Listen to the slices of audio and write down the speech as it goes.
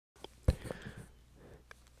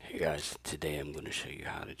Guys, today I'm going to show you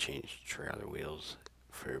how to change trailer wheels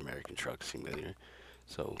for American Truck Simulator.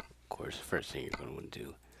 So, of course, the first thing you're going to want to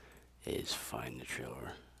do is find the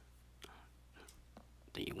trailer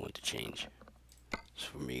that you want to change. So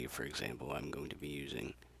for me, for example, I'm going to be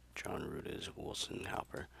using John Ruta's Wilson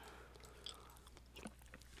Hopper.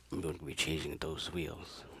 I'm going to be changing those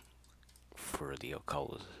wheels for the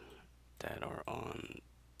Alcolas that are on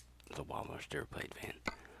the Walmart stir plate van.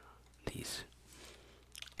 These.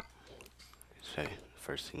 So,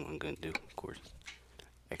 first thing I'm going to do, of course,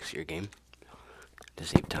 exit your game. At the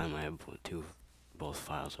same time, I have both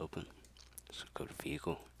files open. So go to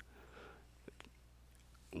Vehicle,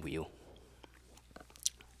 Wheel.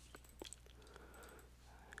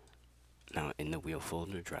 Now in the Wheel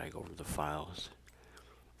folder, drag over the files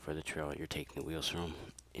for the trailer you're taking the wheels from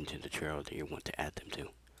into the trailer that you want to add them to.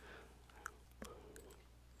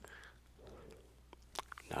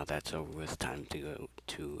 Now that's over with, time to go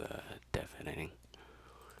to dev editing.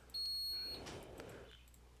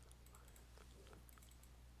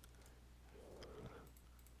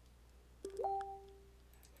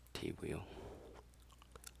 T-wheel.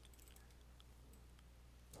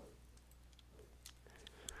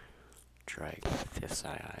 Drag this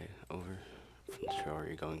II over from the trailer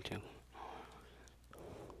you're going to.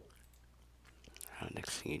 Now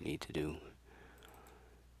next thing you need to do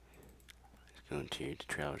is go into your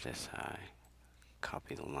trailer's SI,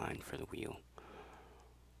 copy the line for the wheel,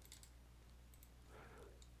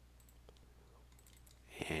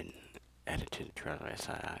 and add it to the trailer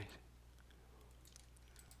SI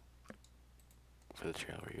for the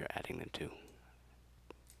trailer you're adding them to.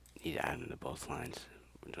 You need to add them to both lines.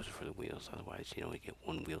 Those are for the wheels, otherwise you only get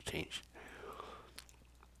one wheel changed.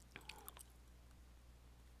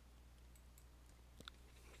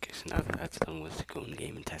 Okay, so now that that's done with, go in the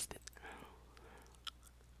game and test it.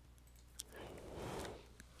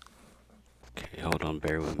 Okay, hold on,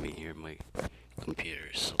 bear with me here, my computer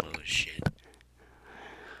is slow as shit.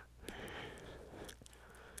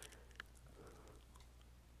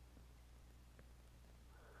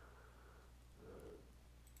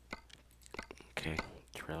 Okay,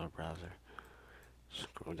 trailer browser.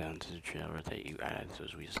 Scroll down to the trailer that you added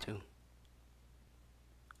those wheels to.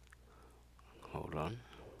 Hold on.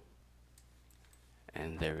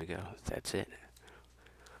 And there we go, that's it.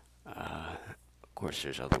 Of course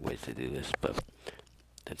there's other ways to do this, but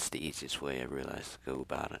that's the easiest way I realized to go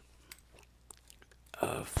about it.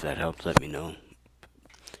 If that helps, let me know.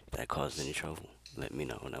 If that caused any trouble, let me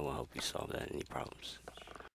know and I will help you solve that any problems.